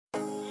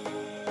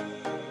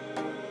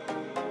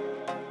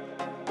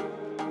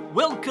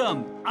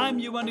Welcome! I'm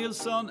Johan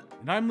Nilsson.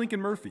 And I'm Lincoln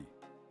Murphy,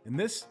 and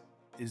this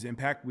is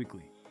Impact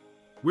Weekly.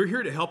 We're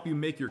here to help you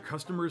make your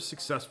customers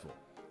successful.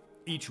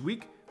 Each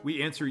week,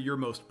 we answer your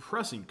most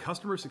pressing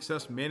customer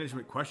success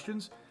management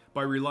questions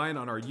by relying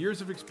on our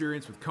years of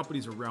experience with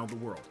companies around the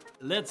world.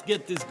 Let's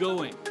get this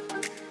going.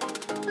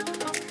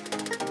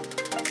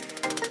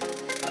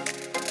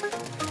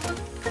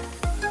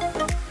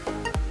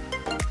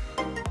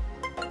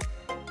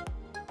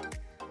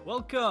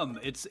 Welcome,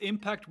 it's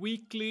Impact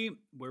Weekly.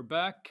 We're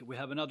back. We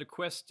have another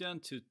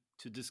question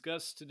to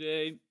discuss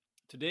today.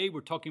 Today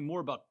we're talking more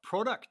about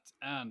product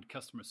and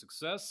customer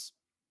success.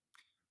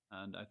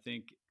 And I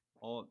think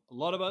a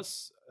lot of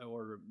us,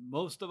 or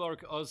most of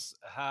us,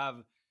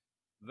 have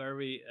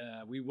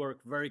we work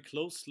very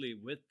closely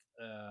with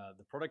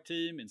the product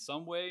team in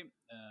some way.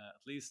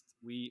 At least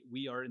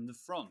we are in the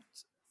front,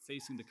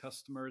 facing the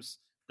customers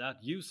that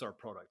use our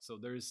product. So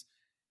there's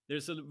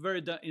a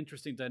very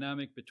interesting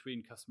dynamic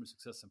between customer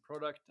success and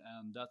product,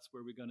 and that's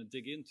where we're going to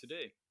dig in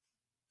today.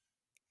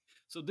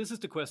 So this is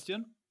the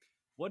question: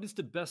 what is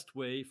the best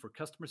way for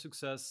customer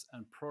success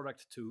and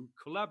product to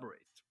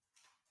collaborate?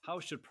 How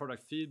should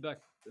product feedback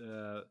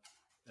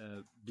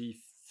be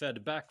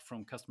fed back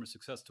from customer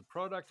success to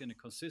product in a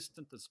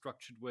consistent and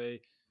structured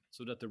way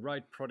so that the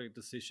right product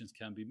decisions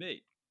can be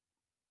made?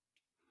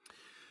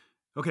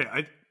 Okay,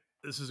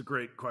 this is a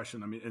great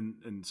question. I mean,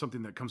 and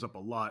something that comes up a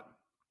lot.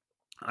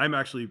 I'm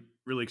actually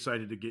really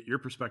excited to get your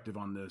perspective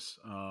on this.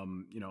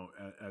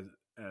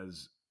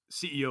 As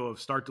CEO of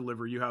Start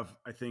Deliver, you have,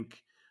 I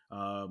think,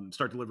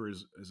 Start Deliver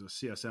is a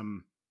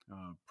CSM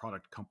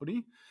product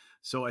company.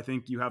 So I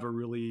think you have a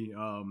really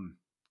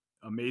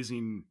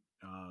amazing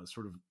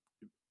sort of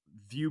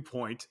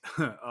viewpoint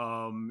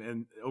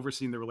and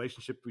overseeing the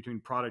relationship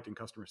between product and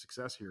customer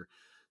success here.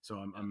 So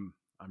I'm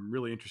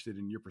really interested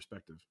in your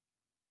perspective.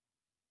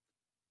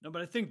 No,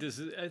 but I think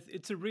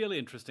it's a really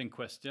interesting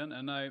question,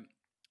 and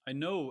I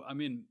know, I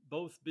mean,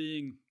 both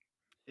being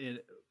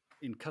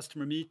in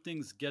customer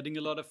meetings, getting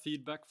a lot of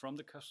feedback from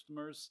the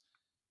customers,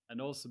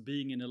 and also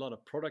being in a lot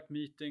of product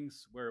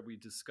meetings where we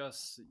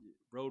discuss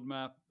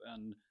roadmap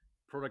and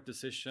product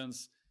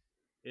decisions.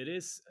 It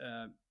is,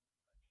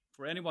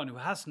 for anyone who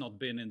has not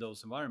been in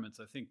those environments,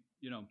 I think,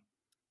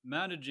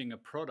 managing a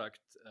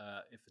product,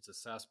 if it's a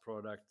SaaS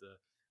product,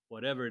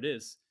 whatever it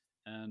is,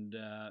 and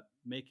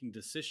making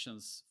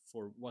decisions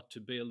for what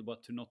to build,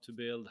 what to not to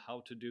build,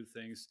 how to do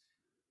things,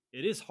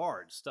 it is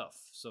hard stuff.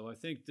 So I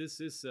think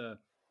it's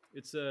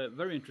a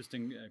very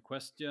interesting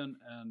question,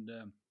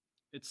 and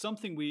it's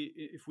something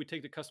if we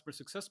take the customer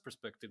success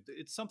perspective,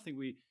 it's something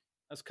we,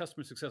 as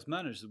customer success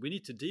managers, we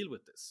need to deal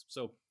with this.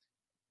 So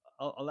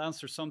I'll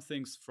answer some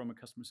things from a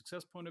customer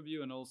success point of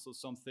view, and also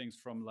some things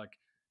from like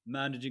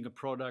managing a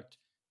product,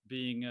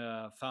 being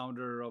a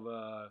founder of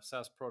a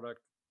SaaS product.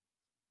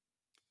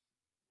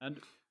 And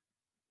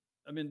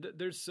I mean,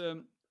 there's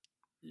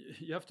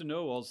you have to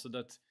know also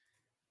that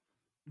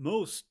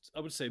most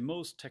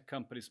tech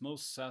companies,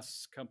 most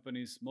SaaS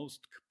companies,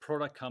 most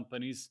product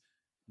companies,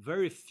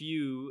 very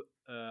few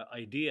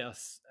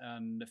ideas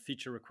and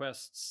feature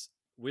requests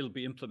will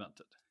be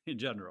implemented in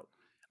general.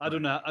 I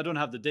don't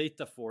have the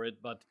data for it,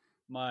 but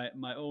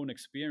my own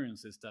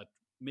experience is that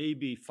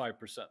maybe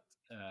 5%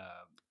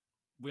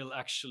 will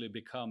actually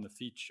become a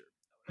feature,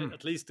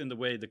 at least in the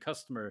way the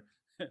customer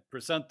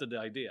presented the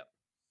idea.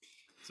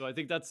 So I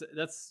think that's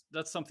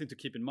something to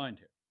keep in mind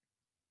here.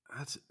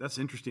 That's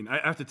interesting.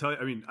 I have to tell you,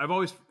 I mean, I've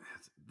always,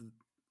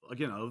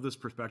 again, I love this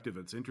perspective.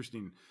 It's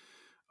interesting.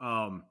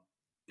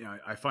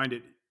 I find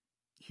it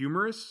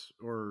humorous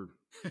or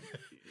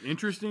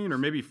interesting or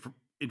maybe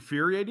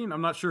infuriating.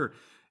 I'm not sure.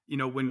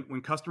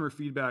 When customer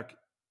feedback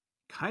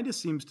kind of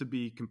seems to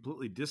be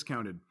completely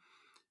discounted,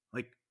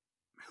 like,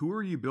 who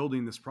are you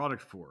building this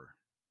product for?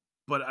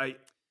 But I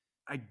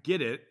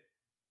get it.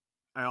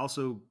 I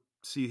also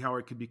see how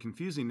it could be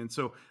confusing. And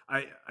so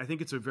I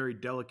think it's a very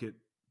delicate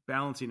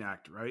balancing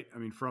act, right? I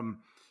mean, from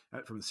the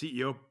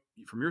CEO,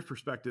 from your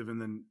perspective, and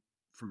then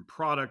from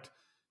product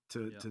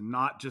to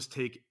not just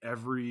take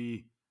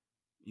every,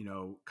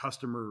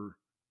 customer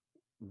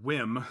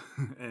whim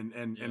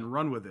and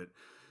run with it.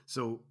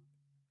 So,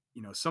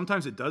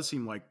 sometimes it does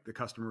seem like the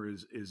customer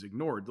is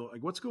ignored.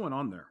 Like, what's going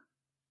on there?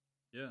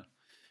 Yeah,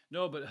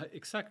 no, but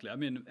exactly. I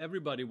mean,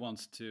 everybody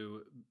wants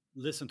to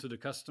listen to the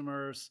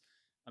customers.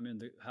 I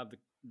mean,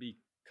 be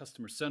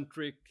customer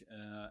centric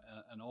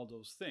and all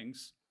those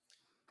things.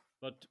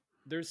 But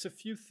there's a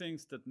few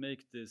things that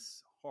make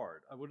this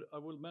hard. I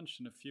will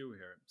mention a few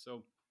here.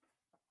 So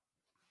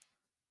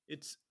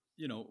it's,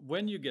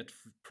 when you get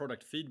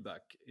product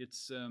feedback, it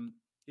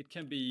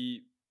can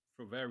be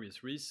for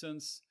various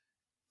reasons.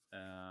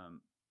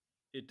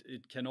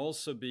 It can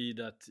also be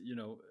that,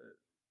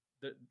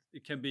 that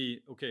it can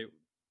be, okay,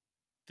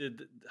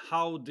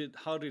 how did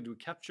we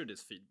capture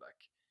this feedback?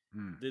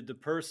 Did the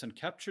person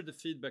capture the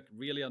feedback,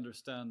 really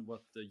understand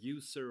what the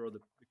user or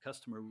the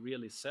customer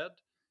really said?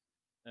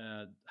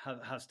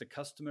 Has the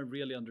customer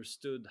really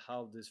understood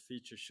how this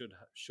feature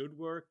should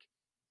work?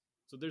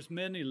 So there's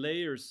many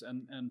layers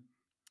and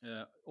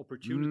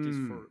opportunities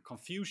for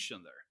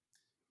confusion there,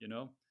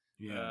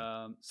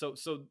 Yeah. So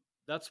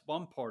that's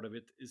one part of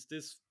it. Is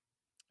this,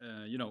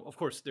 of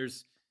course,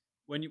 there's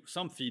when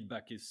some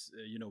feedback is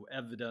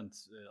evident.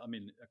 I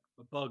mean,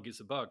 a bug is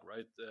a bug,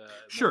 right? More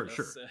or Sure.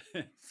 less,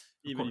 Of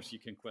even if course. you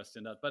can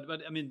question that. But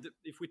I mean,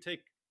 if we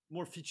take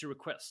more feature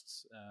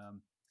requests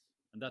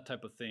and that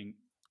type of thing,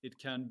 it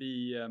can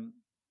be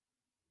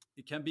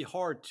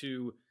hard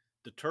to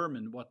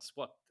determine what's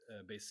what,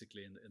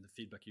 basically in the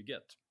feedback you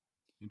get.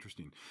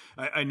 Interesting.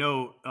 I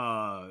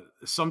know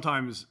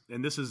sometimes,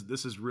 and this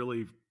is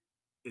really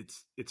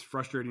it's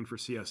frustrating for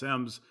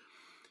CSMs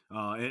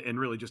and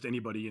really just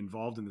anybody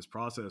involved in this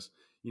process.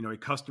 A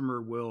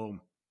customer will,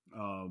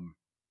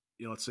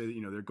 let's say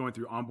that, they're going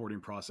through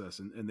onboarding process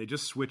and they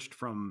just switched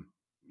from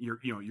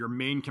your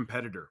main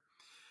competitor,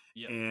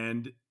 Yeah.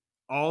 and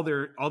all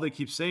they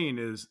keep saying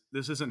is,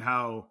 this isn't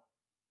how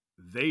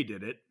they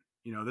did it.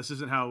 This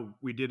isn't how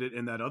we did it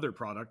in that other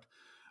product.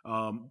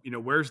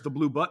 Where's the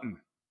blue button?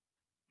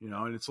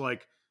 And it's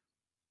like,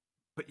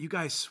 but you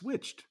guys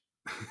switched.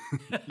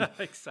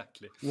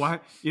 Exactly. Why?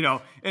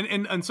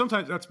 And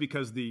sometimes that's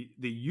because the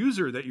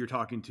user that you're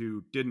talking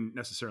to didn't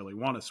necessarily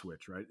want to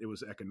switch, right? It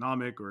was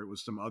economic or it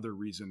was some other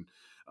reason.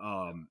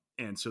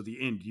 And so the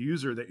end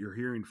user that you're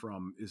hearing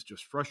from is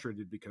just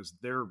frustrated because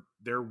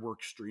their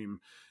work stream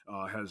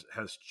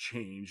has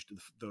changed.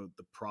 The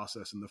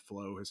process and the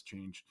flow has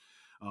changed.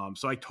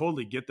 So I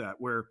totally get that,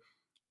 where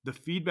the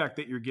feedback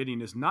that you're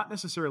getting is not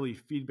necessarily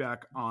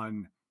feedback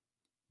on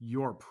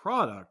your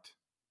product.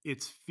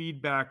 It's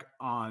feedback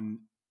on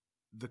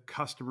the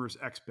customer's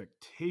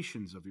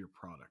expectations of your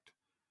product,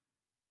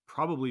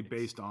 probably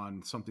based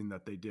on something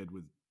that they did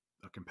with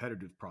a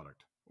competitive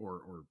product,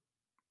 or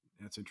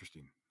that's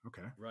interesting.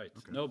 Okay. Right.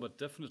 Okay. No, but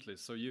definitely.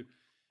 So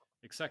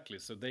exactly.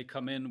 So they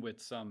come in with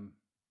some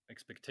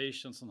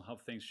expectations on how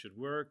things should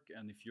work.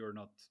 And if you're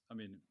not, I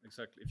mean,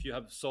 exactly, if you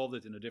have solved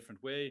it in a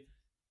different way,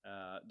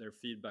 their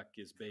feedback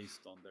is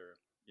based on their,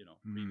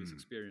 previous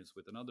experience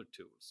with another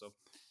tool. So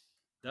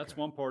that's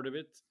one part of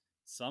it.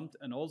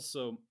 And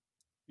also,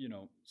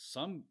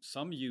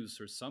 some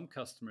users, some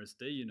customers,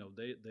 they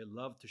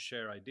love to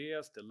share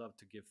ideas. They love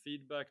to give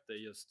feedback.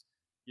 They just,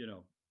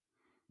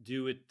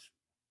 do it,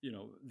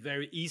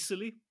 very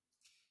easily.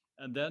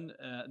 And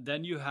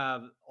then you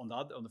have on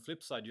the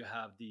flip side, you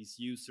have these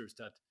users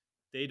that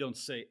they don't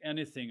say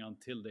anything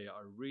until they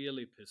are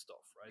really pissed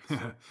off, right?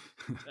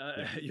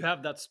 So you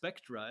have that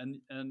spectra,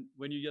 and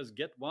when you just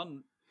get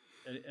one,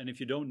 and if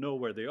you don't know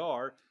where they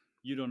are,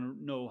 you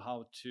don't know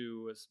how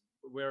to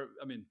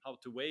how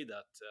to weigh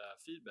that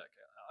feedback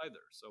either.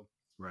 So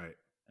Right.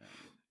 um,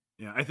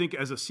 Yeah, I think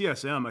as a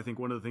CSM, I think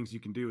one of the things you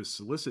can do is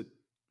solicit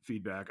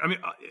feedback. I mean,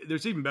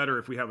 there's even better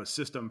if we have a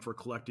system for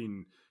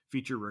collecting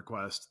feature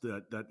requests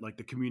that like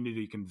the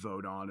community can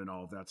vote on and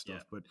all of that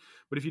stuff. Yeah.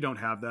 But if you don't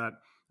have that,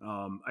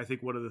 I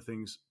think one of the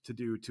things to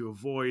do to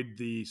avoid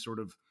the sort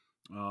of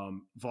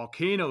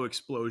volcano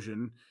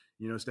explosion,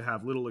 is to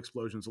have little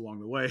explosions along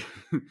the way,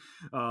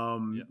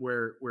 Yeah.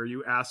 where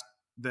you ask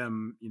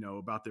them,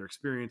 about their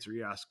experience, or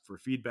you ask for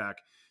feedback,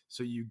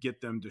 so you get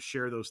them to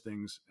share those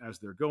things as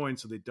they're going,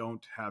 so they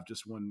don't have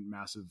just one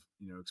massive,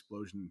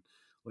 explosion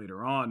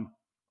later on.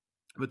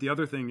 But the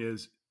other thing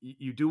is,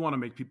 you do want to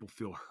make people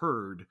feel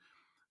heard,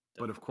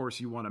 but of course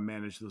you want to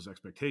manage those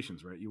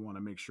expectations, right? You want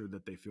to make sure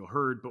that they feel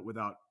heard, but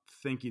without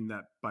thinking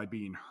that by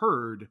being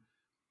heard,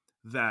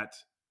 that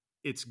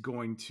it's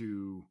going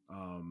to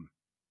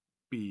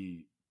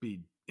be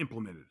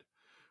implemented,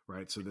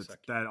 right? So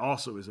Exactly. that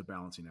also is a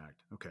balancing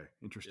act. Okay,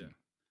 interesting. Yeah.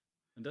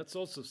 And that's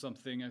also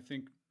something I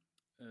think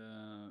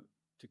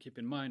to keep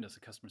in mind as a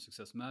customer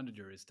success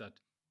manager, is that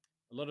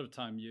a lot of the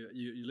time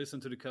you listen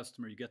to the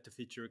customer, you get the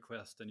feature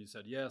request, and you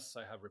said, yes,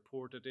 I have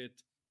reported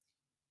it.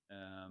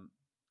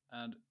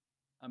 And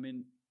I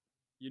mean,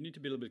 you need to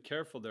be a little bit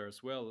careful there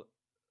as well,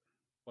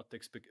 what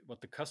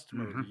the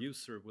customer or the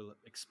user will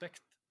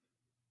expect.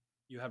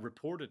 You have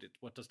reported it.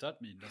 What does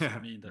that mean? Does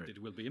it mean that Right.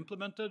 it will be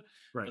implemented?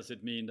 Right. Does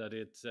it mean that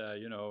it's,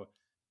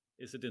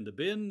 is it in the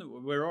bin?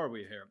 Where are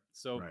we here?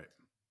 So Right.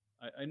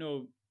 I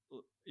know,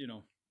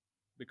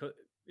 because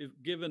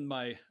given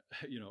my,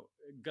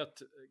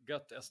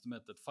 gut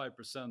estimate that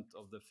 5%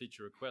 of the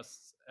feature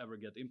requests ever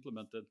get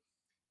implemented,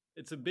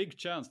 it's a big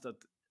chance that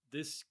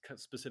this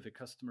specific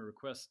customer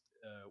request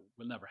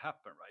will never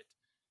happen, right?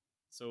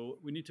 So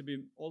we need to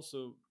be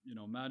also,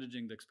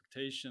 managing the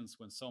expectations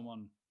when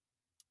someone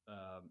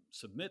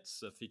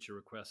submits a feature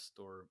request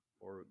or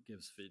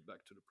gives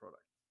feedback to the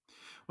product.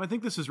 Well, I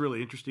think this is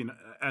really interesting.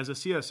 As a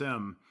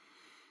CSM,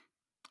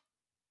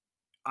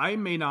 I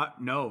may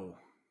not know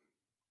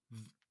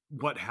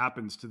what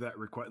happens to that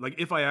request. Like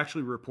if I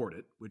actually report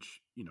it,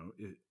 which,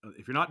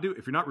 if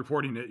you're not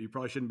reporting it, you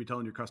probably shouldn't be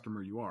telling your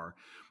customer you are.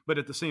 But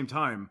at the same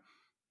time,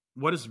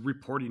 what does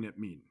reporting it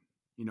mean?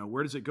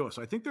 Where does it go?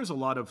 So I think there's a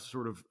lot of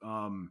sort of,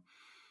 and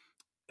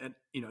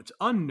it's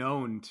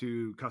unknown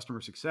to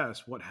customer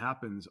success what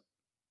happens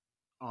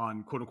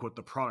on quote unquote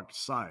the product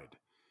side,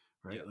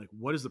 right? Yeah. Like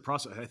what is the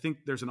process? I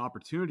think there's an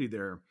opportunity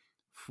there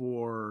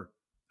for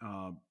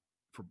the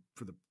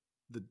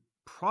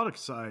product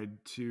side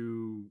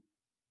to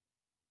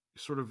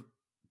sort of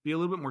be a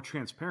little bit more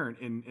transparent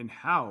in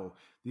how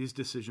these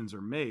decisions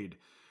are made.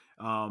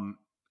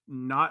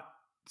 Not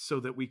so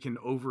that we can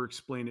over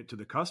explain it to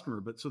the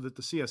customer, but so that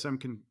the CSM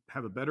can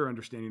have a better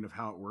understanding of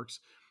how it works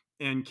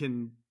and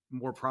can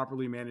more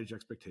properly manage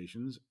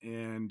expectations.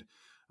 And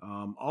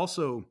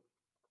also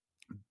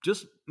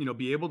just,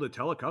 be able to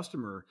tell a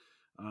customer,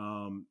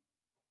 what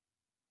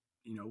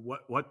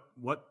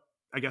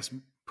I guess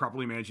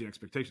properly managing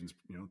expectations,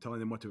 telling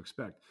them what to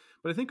expect.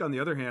 But I think on the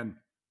other hand,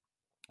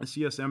 a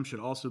CSM should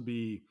also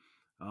be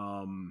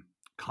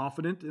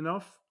confident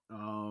enough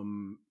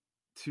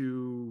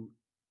to,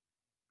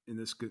 in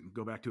this,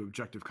 go back to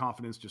objective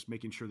confidence, just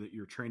making sure that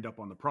you're trained up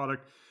on the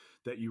product,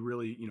 that you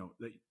really,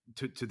 that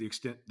to the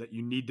extent that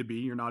you need to be,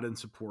 you're not in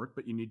support,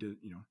 but you need to,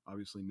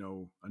 obviously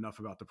know enough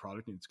about the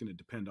product, and it's going to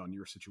depend on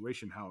your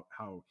situation,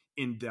 how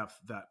in depth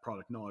that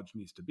product knowledge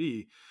needs to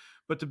be.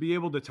 But to be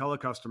able to tell a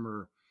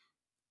customer,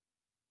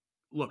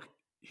 look,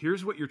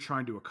 here's what you're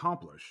trying to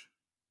accomplish.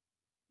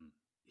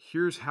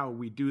 Here's how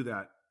we do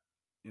that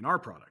in our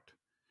product.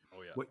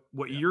 Oh yeah.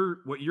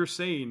 What you're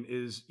saying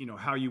is,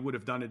 how you would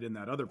have done it in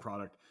that other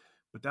product,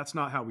 but that's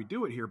not how we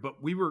do it here.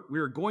 But we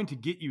were going to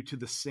get you to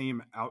the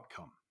same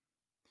outcome.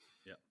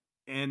 Yeah.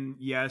 And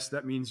yes,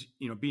 that means,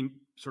 being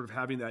sort of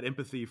having that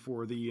empathy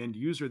for the end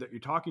user that you're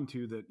talking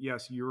to, that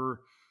yes, your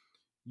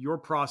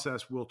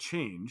process will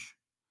change,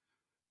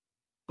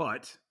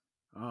 but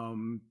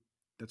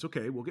that's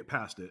okay. We'll get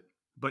past it,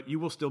 but you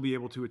will still be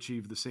able to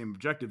achieve the same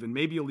objective. And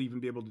maybe you'll even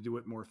be able to do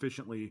it more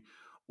efficiently,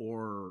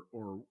 or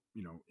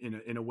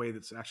in a way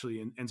that's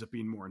actually ends up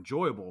being more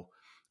enjoyable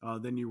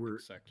than you were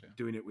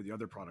doing it with the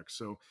other products.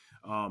 So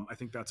I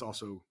think that's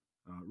also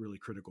a really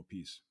critical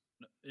piece.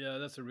 Yeah,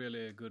 that's a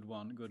really good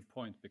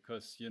point,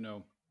 because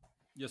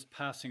just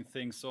passing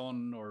things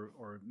on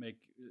or make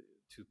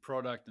to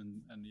product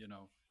and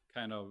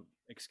kind of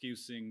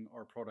excusing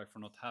our product for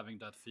not having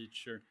that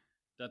feature,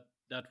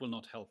 that will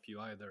not help you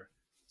either.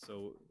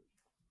 So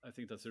I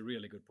think that's a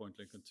really good point,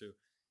 Lincoln, too,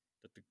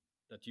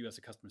 that you as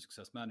a customer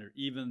success manager,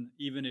 even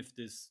if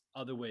this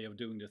other way of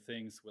doing the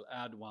things will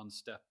add one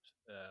step,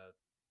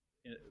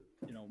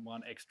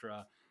 one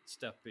extra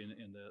step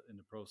in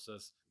the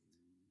process,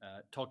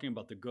 talking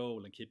about the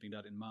goal and keeping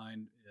that in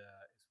mind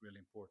is really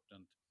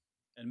important.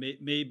 And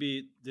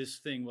maybe this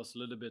thing was a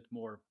little bit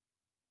more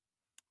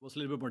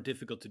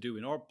difficult to do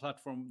in our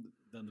platform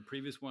than the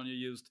previous one you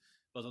used.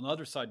 But on the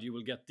other side, you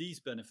will get these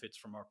benefits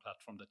from our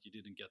platform that you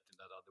didn't get in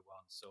that other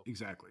one. So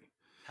exactly,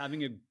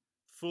 having a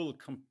full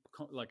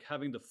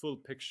having the full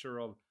picture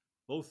of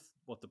both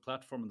what the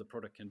platform and the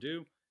product can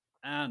do,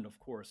 and of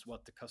course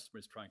what the customer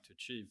is trying to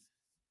achieve,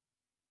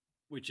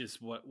 which is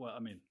what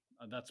I mean.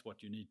 And that's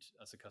what you need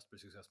as a customer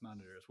success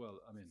manager as well.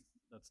 I mean,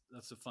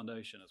 that's the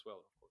foundation as well,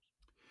 of course.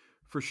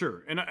 For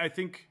sure. And I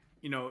think,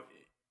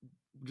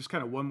 just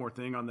kind of one more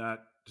thing on that,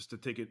 just to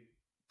take it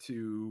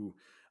to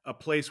a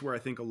place where I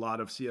think a lot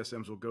of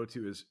CSMs will go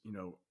to is,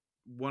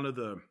 one of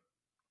the,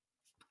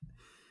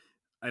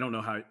 I don't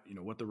know how,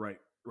 what the right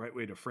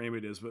way to frame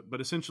it is, but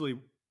essentially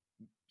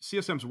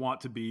CSMs want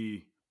to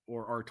be,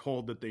 or are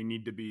told that they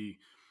need to be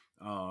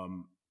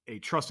a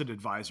trusted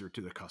advisor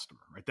to the customer,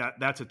 right?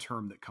 That's a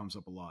term that comes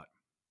up a lot.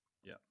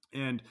 Yeah.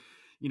 And,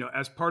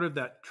 as part of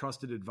that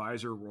trusted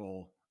advisor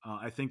role,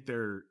 I think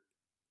there's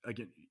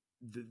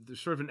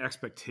sort of an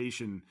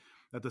expectation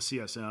that the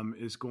CSM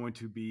is going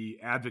to be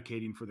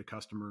advocating for the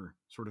customer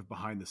sort of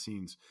behind the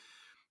scenes.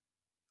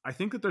 I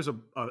think that there's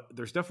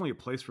definitely a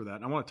place for that.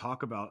 And I want to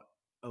talk about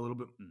a little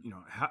bit,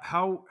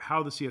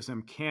 how the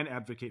CSM can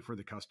advocate for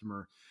the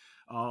customer,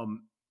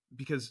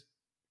 because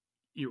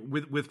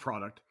with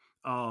product,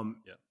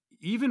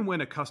 even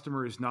when a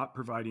customer is not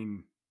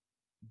providing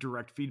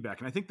direct feedback.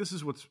 And I think this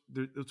is what's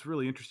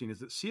really interesting is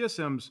that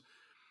CSMs,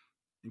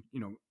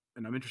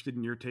 and I'm interested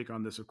in your take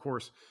on this, of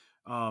course,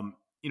 a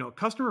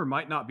customer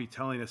might not be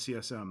telling a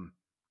CSM,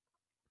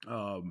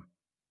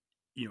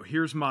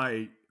 here's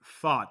my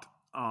thought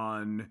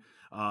on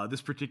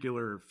this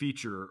particular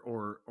feature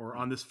or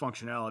on this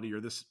functionality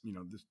or this,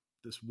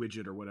 this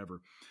widget or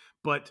whatever.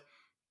 But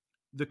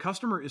the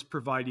customer is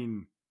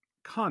providing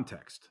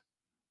context,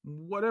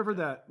 whatever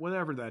that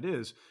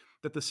is,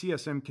 that the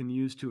CSM can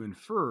use to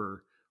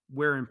infer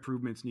where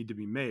improvements need to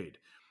be made.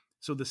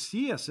 So the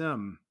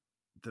CSM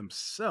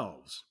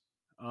themselves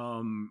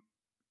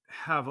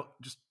have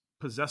just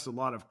possess a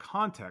lot of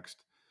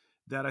context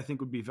that I think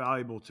would be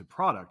valuable to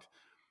product.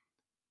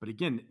 But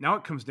again, now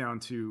it comes down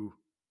to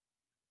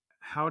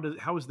how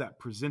is that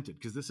presented?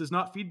 Because this is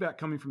not feedback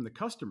coming from the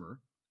customer,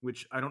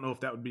 which I don't know if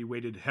that would be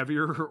weighted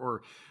heavier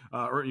or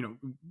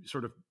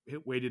sort of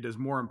weighted as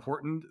more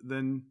important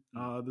than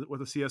what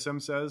the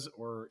CSM says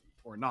or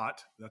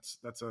not. That's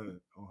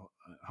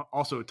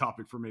also a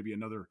topic for maybe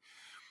another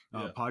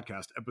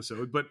podcast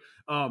episode. But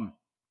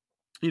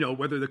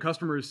whether the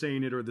customer is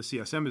saying it or the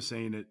CSM is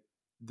saying it,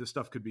 this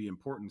stuff could be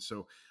important.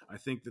 So I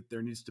think that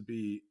there needs to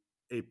be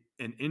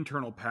an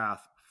internal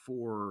path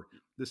for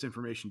this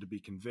information to be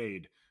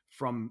conveyed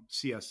from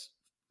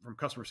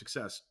customer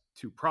success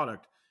to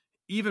product,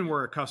 even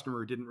where a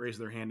customer didn't raise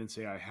their hand and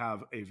say, I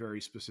have a very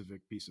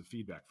specific piece of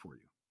feedback for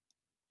you.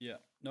 Yeah,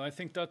 no, I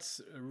think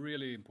that's a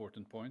really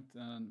important point.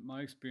 And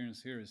my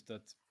experience here is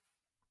that,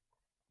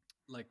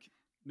 like,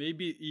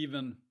 maybe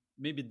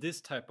this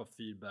type of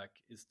feedback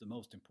is the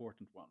most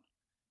important one.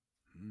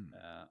 Mm.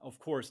 Of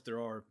course, there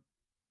are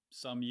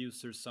some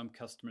users, some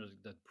customers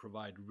that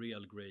provide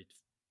real great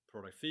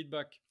product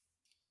feedback,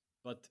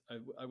 but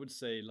I would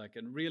say like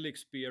a really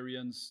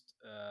experienced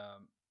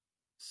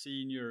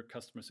senior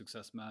customer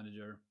success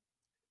manager,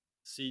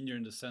 senior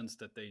in the sense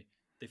that they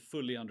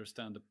fully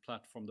understand the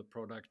platform, the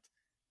product,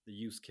 the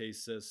use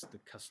cases, the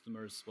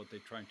customers, what they're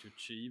trying to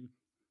achieve.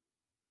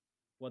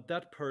 What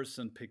that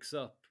person picks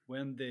up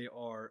when they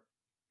are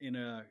in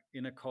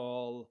a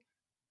call,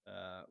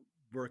 uh,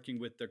 working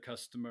with their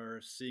customer,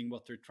 seeing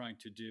what they're trying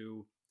to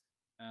do,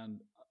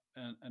 and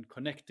and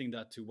connecting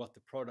that to what the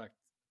product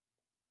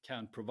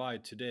can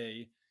provide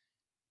today,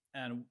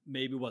 and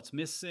maybe what's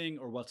missing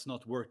or what's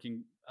not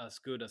working as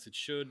good as it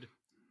should.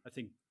 I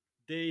think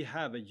they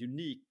have a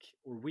unique,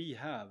 or we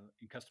have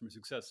in customer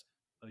success,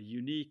 a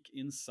unique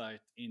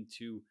insight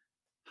into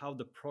how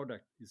the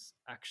product is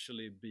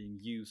actually being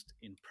used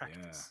in Yeah.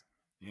 practice.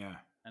 Yeah.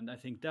 And I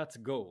think that's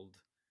gold.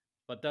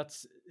 But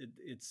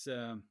it's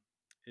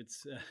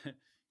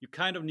you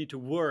kind of need to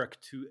work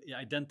to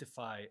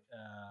identify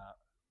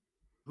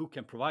who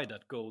can provide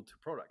that gold to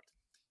product,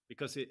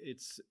 because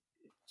it's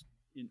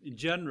in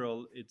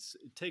general it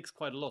takes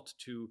quite a lot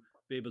to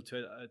be able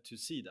to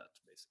see that,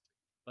 basically.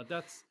 But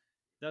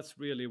that's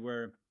really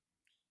where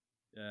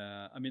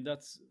I mean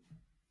that's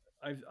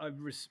a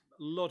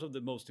lot of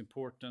the most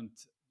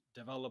important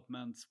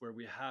developments where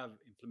we have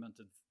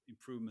implemented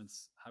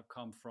improvements have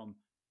come from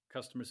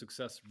customer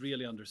success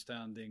really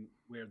understanding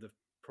where the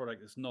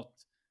product is not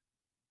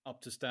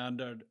up to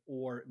standard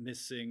or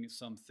missing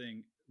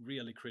something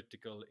really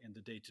critical in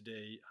the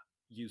day-to-day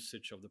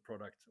usage of the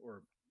product.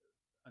 Or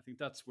I think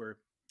that's where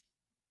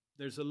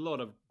there's a lot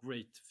of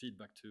great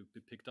feedback to be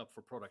picked up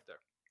for product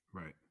there.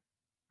 Right.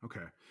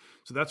 Okay.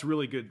 So that's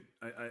really good.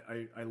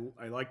 I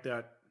like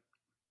that.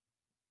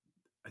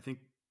 I think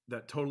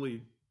that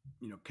totally,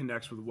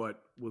 connects with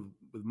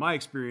with my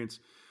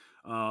experience.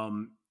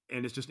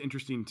 And it's just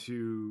interesting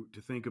to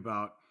think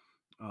about,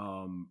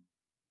 yeah,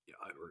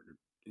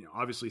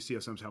 obviously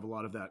CSMs have a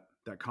lot of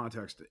that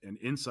context and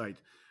insight,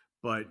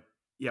 but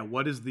yeah,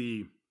 what's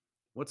the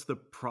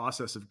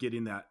process of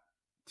getting that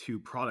to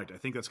product? I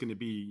think that's going to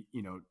be,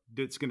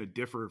 it's going to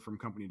differ from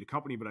company to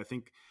company, but I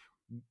think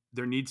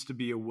there needs to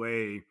be a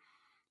way,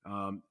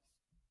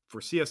 for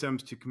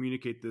CSMs to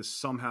communicate this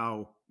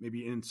somehow,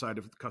 maybe inside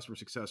of the customer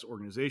success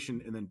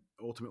organization, and then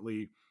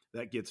ultimately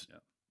that gets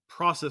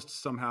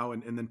processed somehow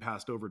and then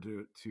passed over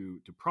to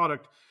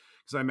product.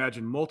 Because I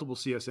imagine multiple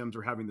CSMs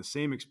are having the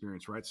same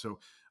experience, right? So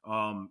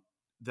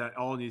that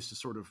all needs to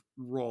sort of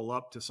roll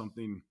up to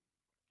something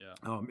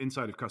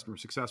inside of customer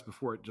success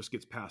before it just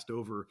gets passed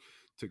over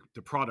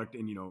to product.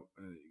 And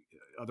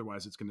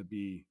otherwise it's going to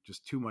be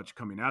just too much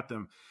coming at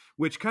them,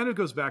 which kind of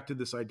goes back to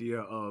this idea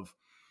of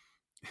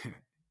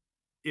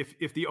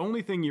if the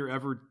only thing you're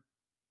ever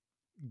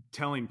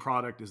telling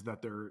product is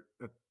that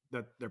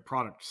their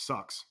product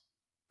sucks,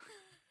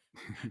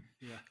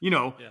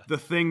 the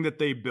thing that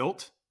they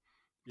built,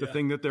 the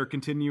thing that they're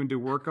continuing to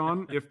work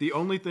on, if the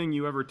only thing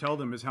you ever tell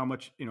them is how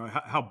much,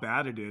 how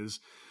bad it is,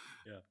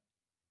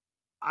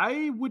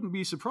 I wouldn't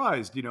be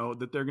surprised,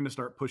 that they're going to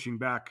start pushing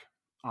back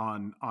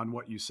on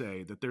what you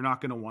say, that they're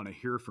not going to want to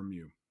hear from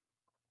you.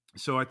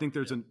 So I think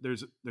there's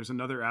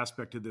another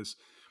aspect to this.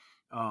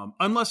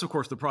 Unless, of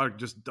course, the product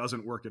just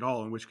doesn't work at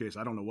all, in which case,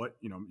 I don't know what,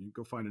 you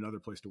go find another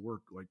place to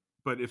work.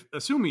 But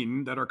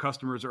assuming that our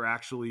customers are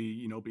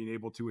actually, being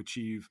able to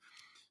achieve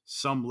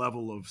some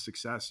level of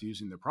success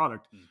using the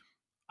product,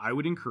 I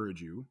would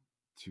encourage you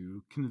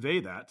to convey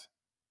that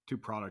to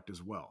product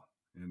as well.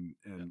 And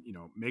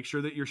make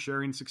sure that you're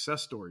sharing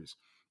success stories,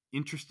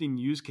 interesting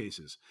use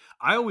cases.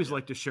 I always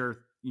like to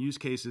share use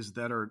cases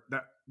that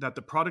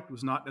the product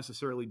was not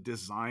necessarily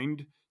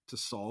designed to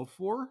solve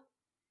for,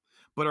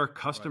 but our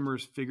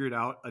customers figured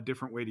out a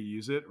different way to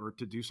use it or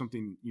to do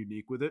something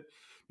unique with it.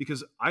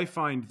 Because I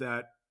find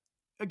that,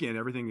 again,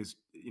 everything is,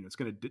 it's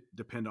going to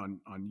depend on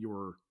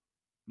your,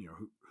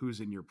 who's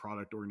in your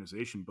product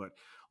organization. But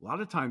a lot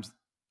of times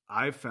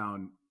I've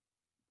found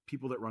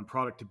people that run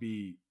product to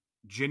be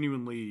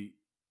genuinely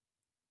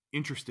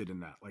interested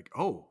in that. Like,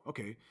 oh,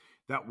 okay,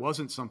 that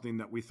wasn't something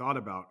that we thought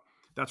about.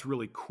 That's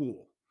really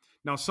cool.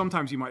 Now,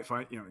 sometimes you might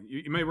find,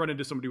 you may run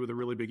into somebody with a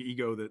really big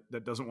ego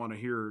that doesn't want to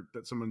hear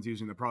that someone's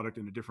using the product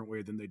in a different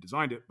way than they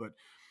designed it. But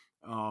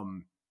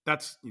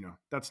that's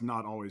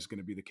not always going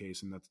to be the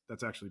case. And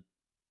that's actually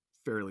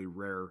fairly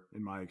rare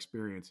in my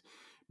experience.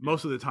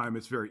 Most of the time,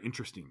 it's very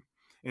interesting.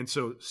 And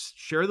so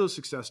share those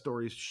success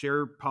stories,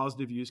 share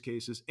positive use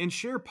cases, and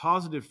share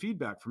positive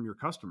feedback from your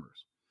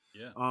customers.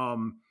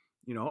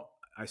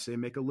 I say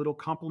make a little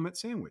compliment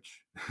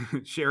sandwich.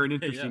 Share an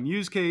interesting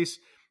use case,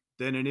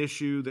 then an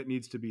issue that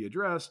needs to be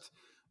addressed,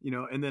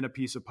 and then a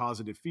piece of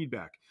positive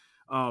feedback.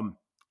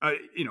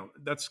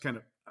 That's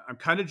I'm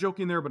kind of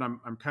joking there, but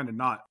I'm kind of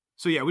not.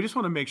 So yeah, we just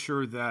want to make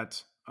sure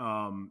that,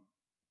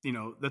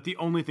 that the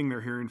only thing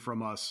they're hearing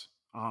from us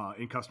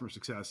in customer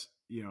success,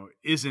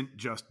 isn't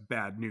just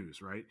bad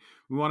news, right?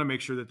 We want to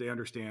make sure that they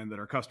understand that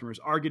our customers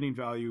are getting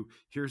value.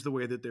 Here's the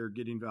way that they're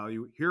getting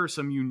value. Here are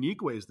some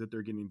unique ways that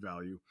they're getting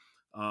value.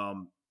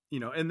 And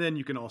then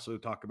you can also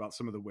talk about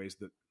some of the ways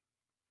that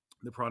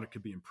the product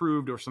could be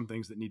improved or some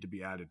things that need to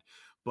be added.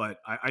 But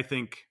I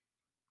think,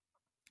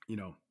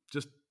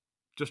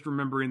 just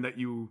remembering that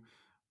you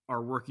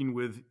are working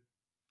with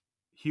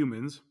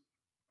humans.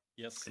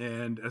 Yes.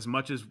 And as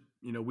much as,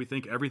 we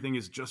think everything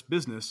is just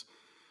business,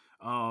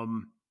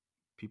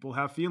 people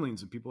have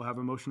feelings and people have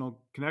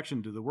emotional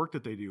connection to the work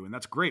that they do. And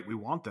that's great. We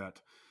want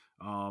that.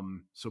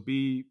 So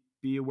be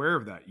aware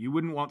of that. You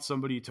wouldn't want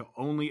somebody to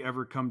only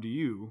ever come to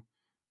you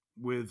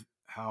with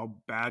how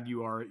bad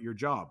you are at your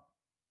job.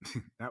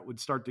 That would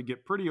start to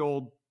get pretty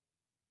old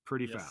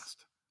pretty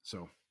fast.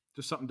 So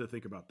just something to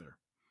think about there.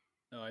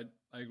 No,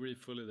 I agree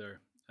fully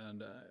there.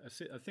 And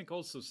I think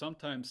also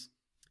sometimes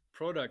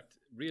product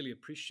really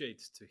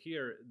appreciates to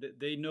hear that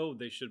they know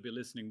they should be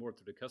listening more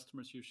to the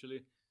customers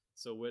usually.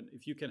 So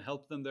if you can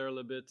help them there a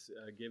little bit,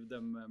 give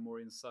them more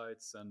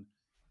insights and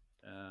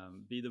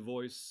be the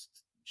voice,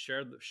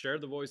 share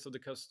the voice of the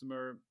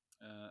customer,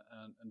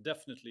 and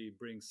definitely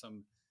bring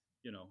some,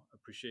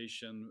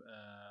 appreciation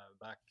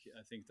back.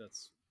 I think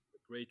that's a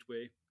great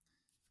way.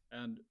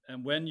 And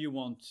when you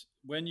want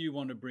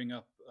to bring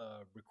up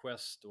a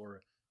request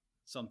or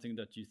something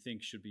that you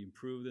think should be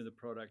improved in the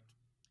product,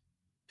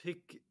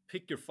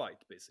 pick your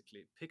fight.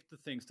 Basically, pick the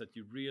things that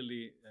you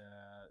really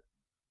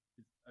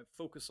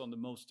focus on, the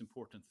most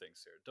important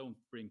things here. Don't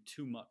bring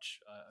too much.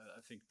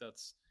 I think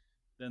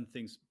then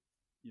things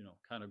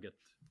kind of get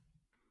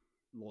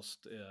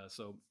lost.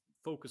 So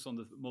focus on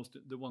the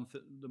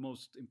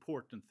most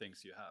important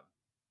things you have.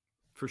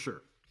 For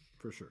sure.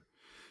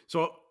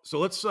 So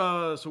let's.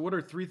 So what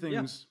are three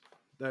things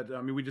that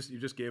you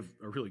just gave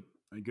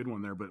a good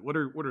one there, but what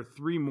are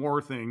three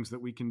more things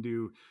that we can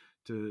do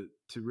to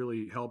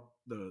really help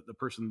the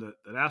person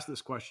that asked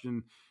this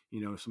question?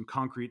 Some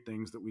concrete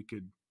things that we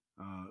could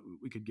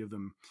give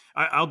them.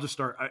 I'll just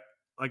start.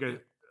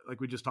 Like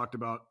we just talked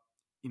about.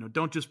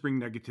 Don't just bring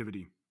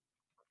negativity.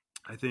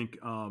 I think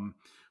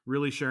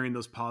really sharing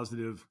those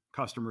positive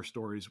customer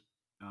stories.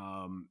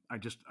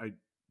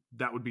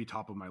 That would be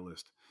top of my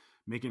list.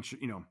 Making sure,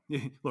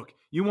 look,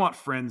 you want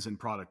friends in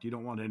product. You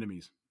don't want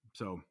enemies.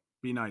 So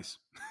be nice.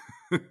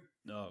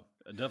 No,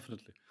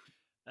 definitely.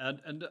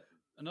 And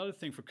another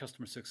thing for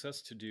customer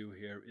success to do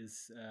here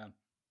is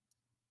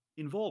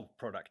involve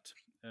product.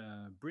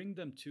 Bring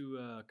them to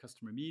a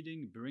customer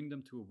meeting, bring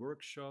them to a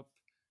workshop,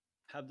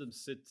 have them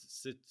sit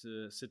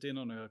in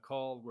on a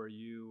call where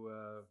you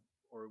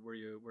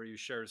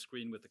share a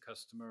screen with the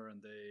customer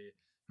and they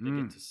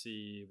get to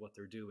see what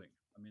they're doing.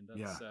 I mean,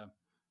 that's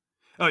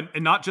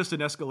and not just an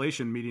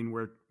escalation meeting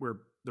where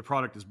the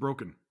product is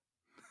broken.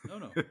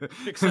 No,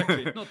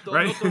 exactly. Not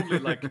only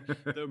like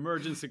the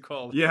emergency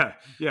call. Yeah.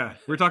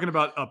 We're talking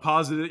about a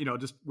positive,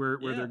 just where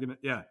they're gonna.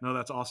 Yeah, no,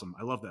 that's awesome.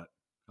 I love that.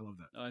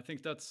 I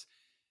think that's,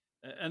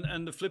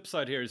 and the flip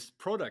side here is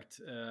product.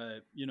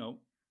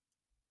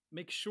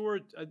 Make sure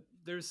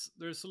there's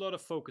a lot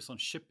of focus on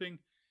shipping.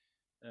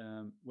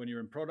 When you're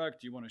in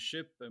product, you want to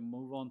ship and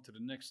move on to the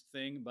next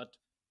thing, but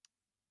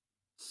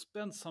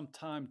spend some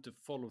time to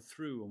follow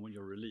through on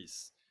your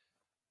release.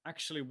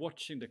 Actually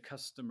watching the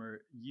customer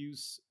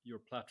use your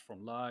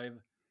platform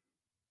live.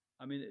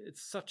 I mean,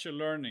 it's such a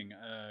learning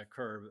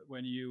curve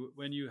when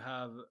you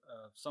have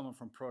someone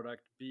from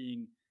product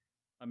being,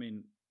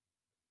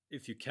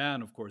 if you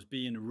can, of course,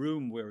 be in a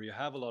room where you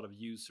have a lot of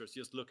users,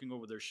 just looking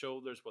over their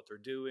shoulders, what they're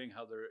doing,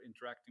 how they're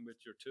interacting with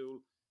your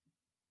tool.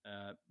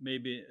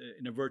 Maybe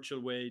in a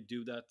virtual way,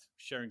 do that,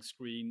 sharing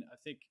screen. I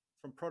think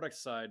from product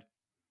side,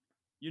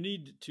 you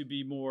need to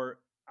be more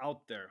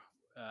out there,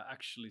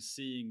 actually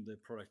seeing the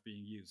product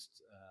being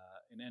used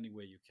in any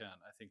way you can.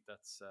 I think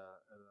that's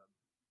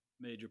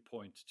a major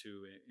point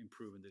to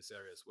improve in this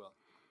area as well.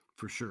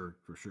 For sure.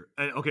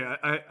 Okay,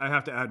 I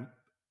have to add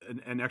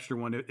an extra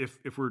one.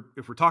 If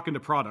we're talking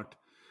to product,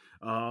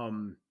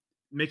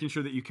 making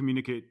sure that you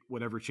communicate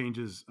whatever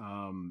changes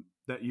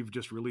that you've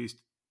just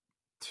released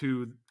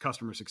to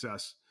customer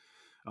success.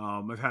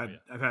 I've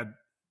had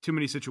too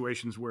many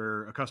situations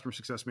where a customer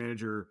success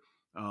manager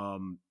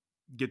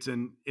gets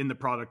in the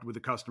product with the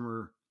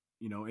customer,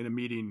 in a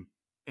meeting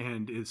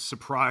and is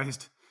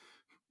surprised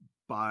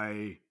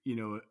by,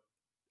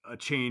 a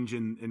change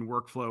in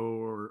workflow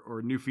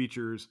or new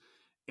features.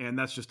 And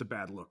that's just a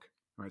bad look.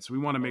 Right. So we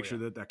want to make sure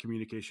that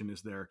communication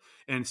is there.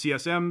 And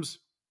CSMs,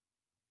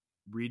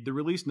 read the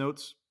release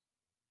notes.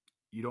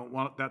 You don't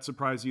want that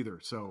surprise either.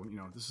 So,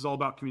 this is all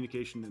about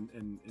communication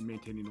and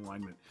maintaining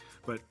alignment.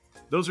 But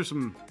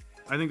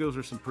I think those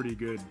are some pretty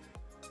good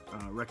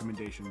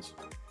recommendations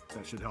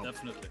that should help.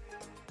 Definitely.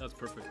 That's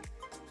perfect.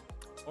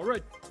 All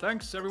right.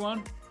 Thanks,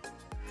 everyone.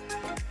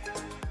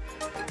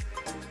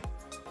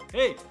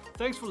 Hey,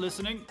 thanks for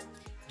listening.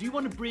 Do you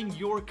want to bring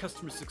your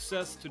customer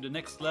success to the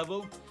next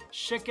level?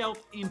 Check out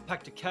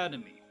Impact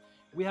Academy.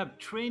 We have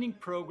training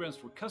programs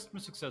for customer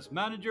success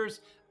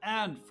managers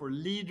and for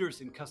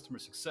leaders in customer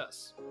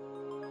success.